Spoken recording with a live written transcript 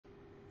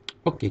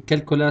Okay,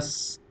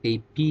 calculus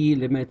AP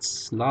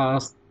limits,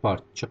 last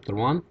part, chapter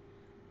 1,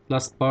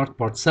 last part,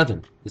 part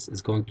 7. This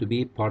is going to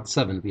be part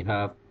 7.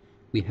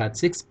 We had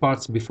 6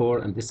 parts before,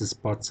 and this is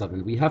part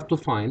 7. We have to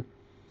find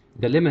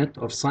the limit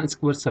of sine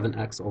squared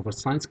 7x over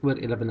sine squared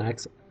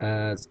 11x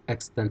as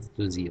x tends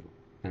to 0.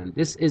 And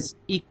this is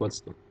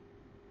equals to,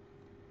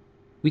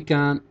 we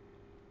can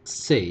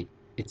say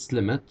its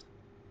limit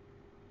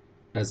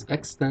as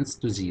x tends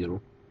to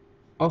 0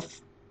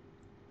 of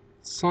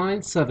sine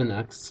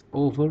 7x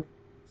over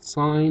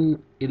sine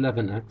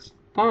 11x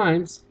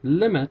times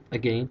limit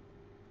again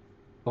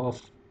of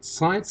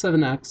sine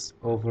 7x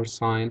over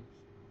sine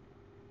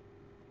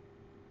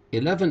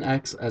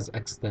 11x as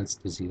x tends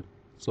to 0.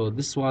 So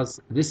this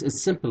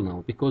is simple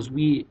now, because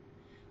we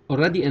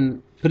already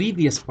in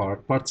previous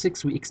part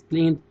 6, we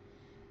explained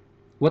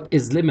what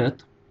is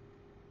limit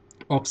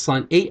of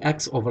sine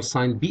ax over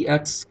sine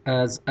bx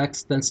as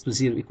x tends to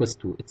 0 equals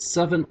 2. It's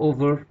 7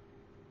 over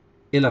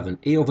 11,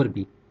 a over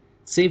b.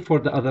 Same for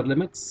the other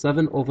limits,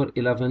 7 over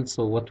 11.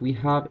 So what we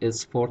have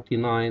is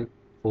 49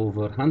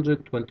 over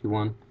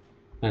 121,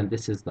 and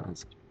this is the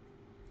answer.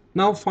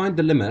 Now find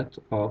the limit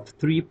of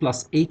 3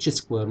 plus h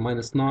squared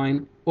minus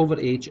 9 over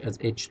h as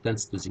h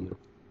tends to 0.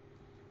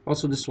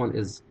 Also, this one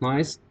is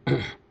nice.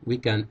 We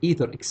can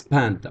either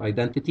expand the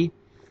identity,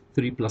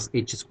 3 plus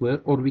h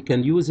squared, or we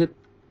can use it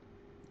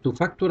to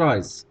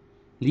factorize,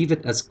 leave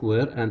it as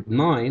square, and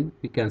 9,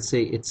 we can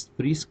say it's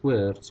 3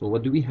 squared. So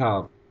what do we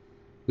have?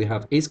 We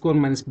have a squared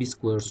minus b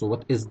squared. So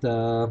what is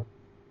the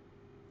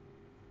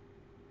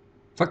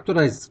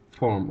factorized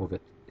form of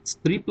it? It's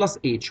 3 plus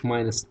h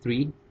minus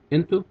 3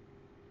 into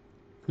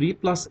 3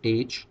 plus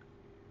h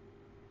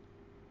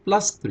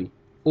plus 3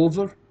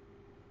 over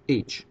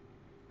h.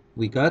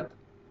 We got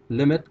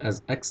limit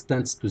as x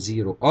tends to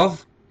 0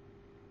 of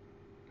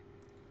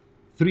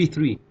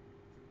 3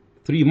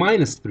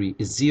 minus 3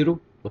 is 0.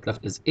 What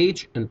left is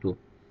h into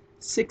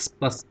 6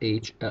 plus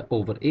h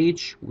over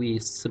h. We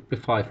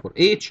simplify for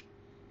h.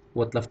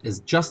 What left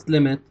is just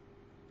limit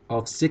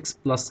of 6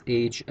 plus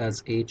h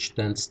as h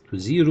tends to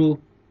 0,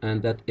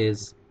 and that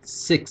is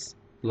 6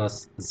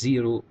 plus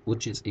 0,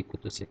 which is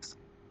equal to 6.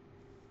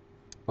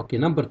 Okay,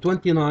 number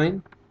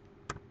 29.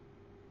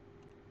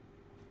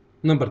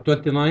 Number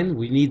 29,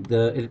 we need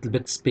a little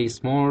bit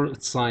space more.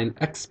 It's sine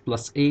x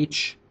plus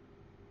h.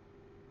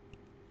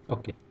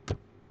 Okay,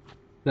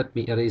 let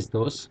me erase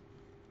those.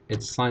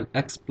 It's sine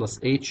x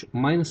plus h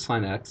minus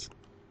sine x.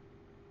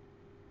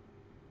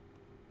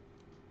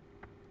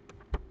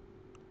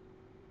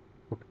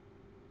 Okay.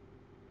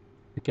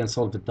 We can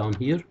solve it down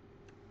here.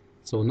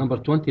 So number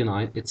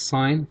 29, it's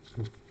sine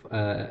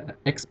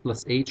x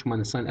plus h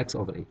minus sine x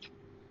over h.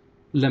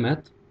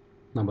 Limit,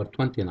 number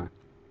 29.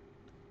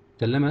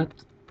 The limit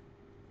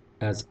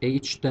as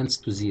h tends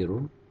to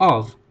 0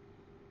 of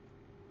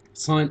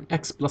sine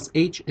x plus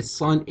h is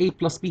sine a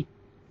plus b.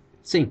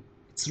 Same,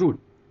 it's rule.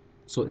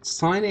 So it's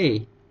sine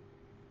a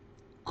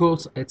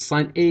cos, it's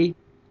sine a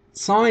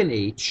sine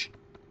h,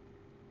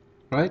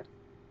 right?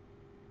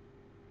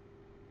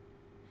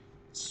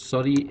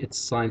 Sorry, it's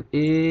sine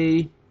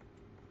a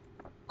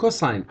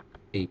cosine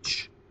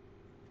h.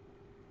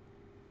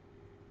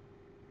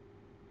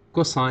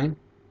 Cosine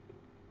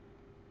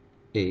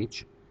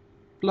h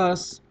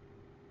plus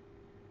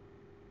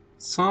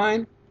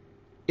sine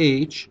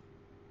h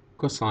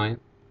cosine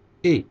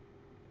a.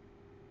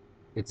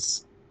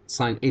 It's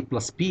sine a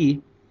plus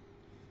b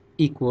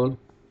equal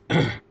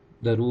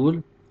the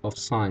rule of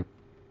sine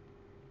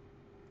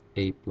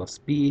a plus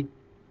b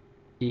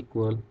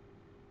equal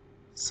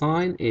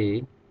sine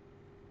a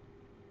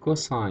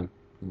cosine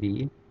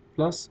b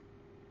plus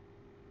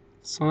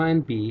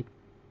sine b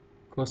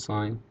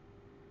cosine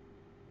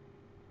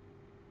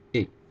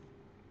a.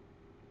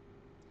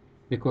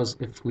 Because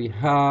if we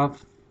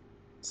have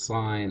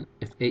sine,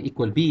 if a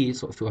equal b,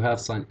 so if you have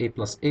sine a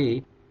plus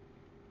a,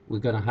 we're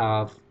gonna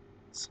have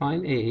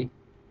sine a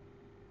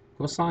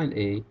cosine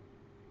a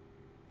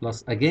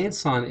plus again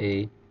sine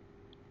a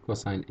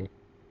cosine a,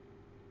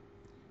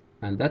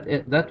 and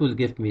that will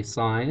give me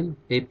sine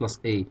a plus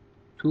a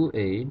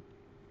 2a.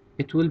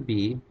 It will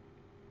be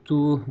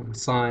 2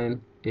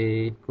 sine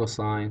a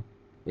cosine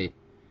a,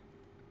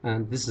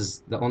 and this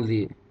is the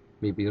only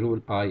maybe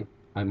rule I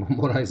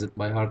memorize it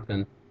by heart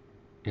in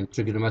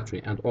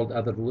trigonometry, and all the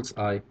other rules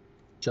I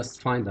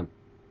just find them.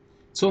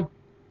 So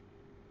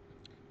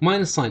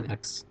minus sine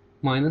x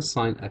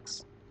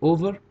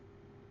over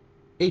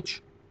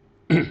h.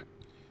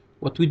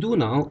 What we do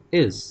now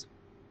is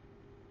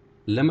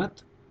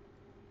limit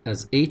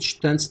as h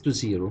tends to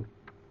 0.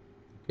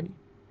 Okay,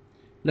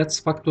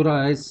 let's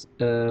factorize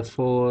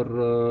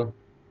for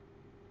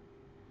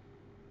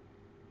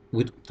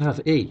we don't have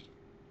a.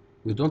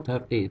 We don't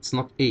have a. It's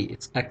not a.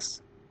 It's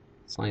x.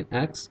 Sine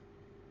x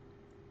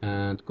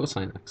and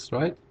cosine x,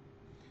 right?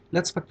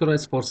 Let's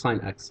factorize for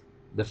sine x.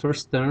 The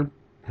first term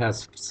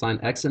has sine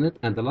x in it,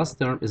 and the last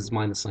term is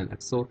minus sine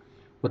x. So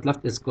what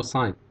left is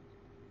cosine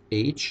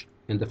h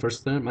in the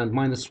first term and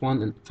minus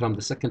 1 from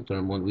the second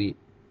term when we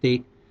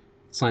take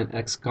sine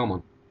x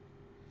common,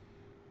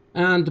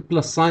 and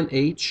plus sine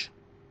h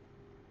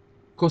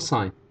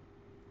cosine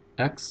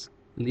x,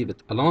 leave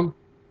it alone,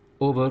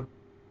 over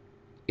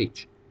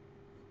h.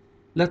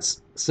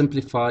 Let's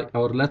simplify,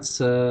 or let's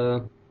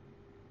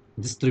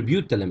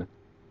distribute the limit.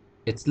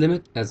 Its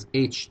limit as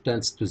h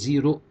tends to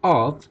 0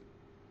 of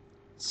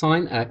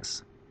sine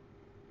x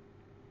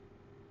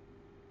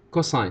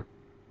cosine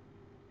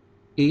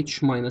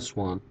h minus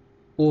 1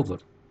 over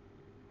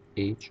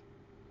h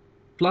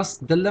plus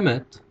the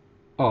limit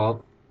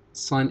of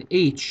sine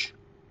h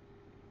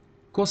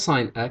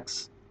cosine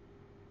x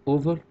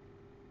over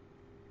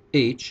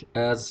h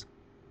as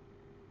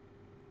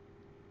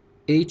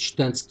h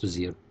tends to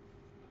 0.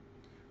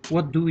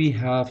 What do we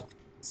have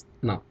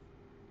now?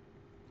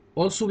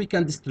 Also, we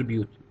can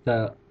distribute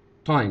the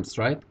times,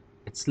 right?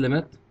 Its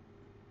limit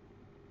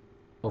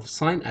of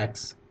sine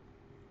x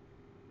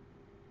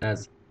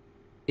as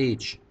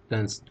h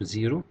tends to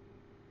 0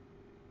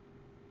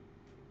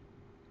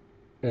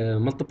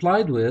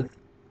 multiplied with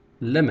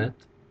limit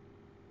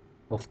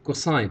of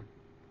cosine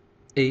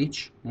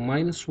h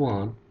minus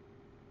 1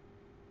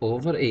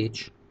 over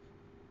h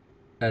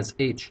as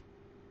h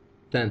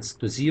tends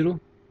to 0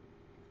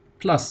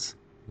 plus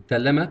the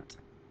limit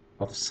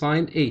of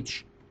sine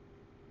h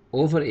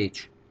over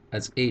h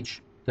as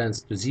h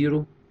tends to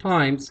 0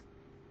 times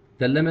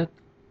the limit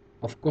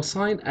of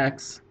cosine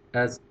x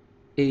as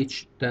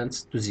h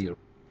tends to 0,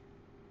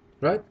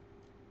 right?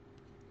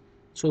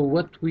 So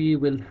what we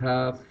will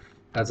have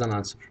as an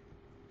answer,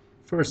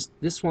 first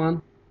this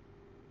one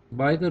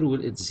by the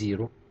rule it's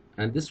 0,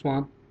 and this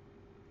one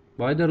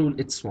by the rule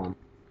it's 1.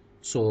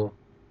 So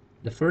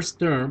the first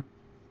term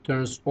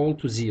turns all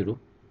to 0,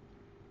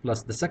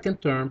 plus the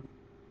second term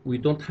we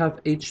don't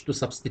have h to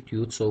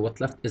substitute, so what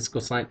left is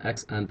cosine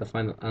x, and the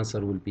final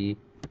answer will be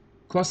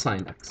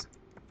cosine x.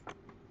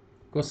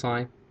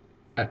 Cosine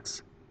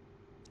x.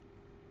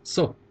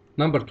 So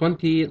number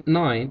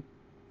 29,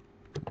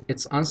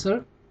 its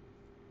answer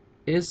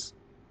is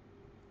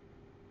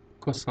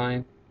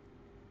cosine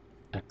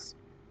x.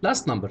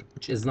 Last number,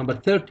 which is number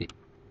 30.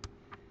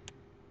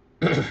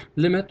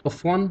 Limit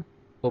of 1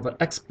 over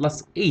x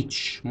plus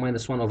h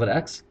minus 1 over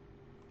x.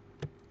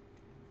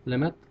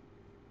 Limit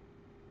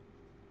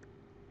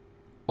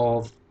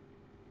of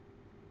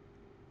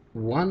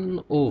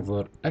 1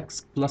 over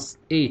x plus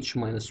h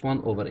minus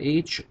 1 over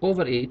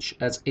h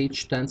as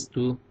h tends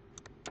to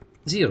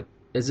 0,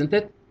 isn't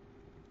it?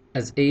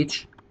 As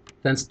h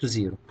tends to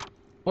 0.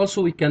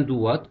 Also, we can do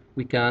what?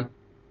 We can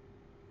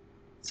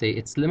say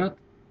its limit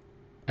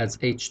as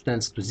h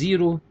tends to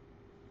 0,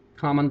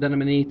 common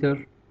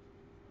denominator,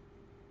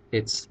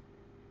 it's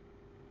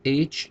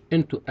h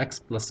into x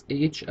plus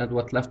h, and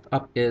what left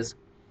up is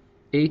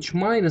h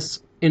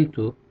minus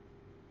into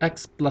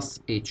x plus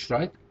h,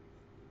 right?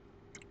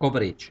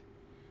 Over h.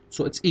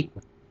 So it's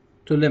equal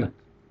to limit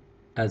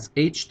as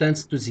h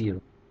tends to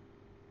 0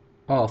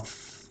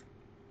 of,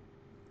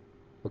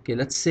 okay,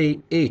 let's say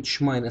h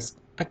minus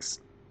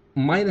x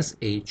minus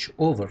h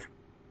over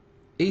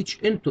h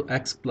into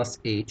x plus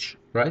h,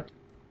 right?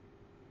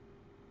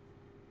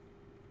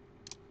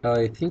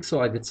 I think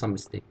so, I did some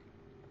mistake,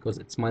 because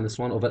it's minus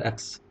 1 over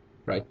x,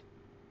 right?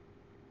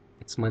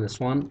 It's minus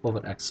 1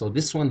 over x. So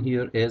this one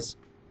here is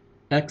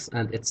x,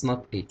 and it's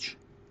not h.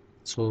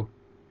 So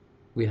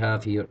we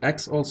have here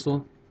x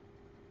also.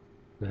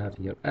 We have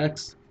here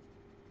x.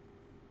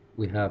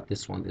 We have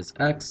this one is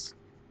x.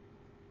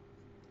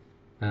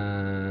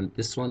 And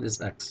this one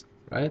is x,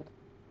 right?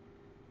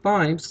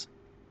 Times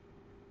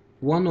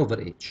 1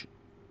 over h,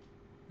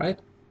 right?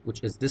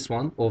 Which is this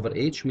one over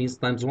h, means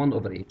times 1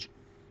 over h.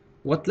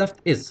 What left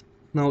is,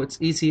 now it's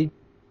easy.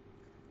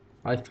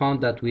 I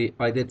found that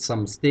I did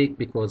some mistake,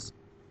 because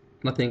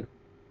nothing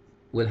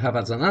will have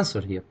as an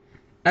answer here.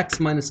 X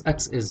minus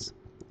x is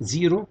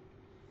 0.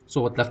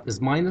 So what left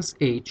is minus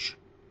h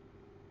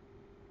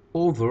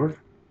over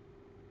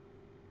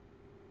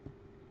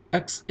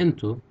x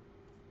into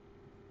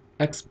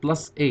x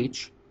plus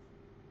h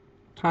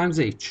times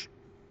h.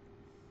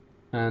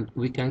 And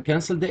we can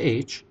cancel the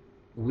h.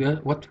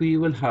 What we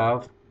will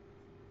have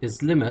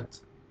is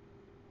limit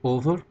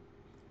over,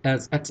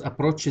 as x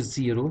approaches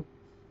 0,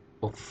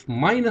 of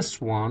minus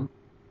 1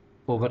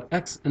 over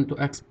x into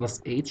x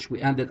plus h.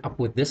 We ended up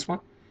with this one.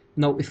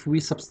 Now if we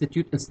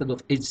substitute, instead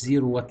of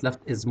h0, what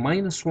left is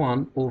minus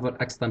 1 over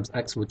x times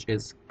x, which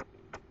is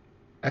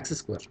x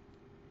squared.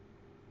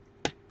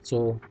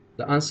 So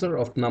the answer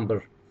of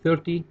number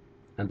 30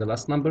 and the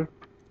last number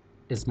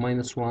is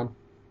minus 1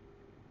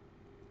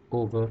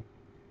 over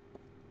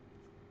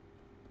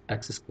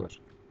x squared.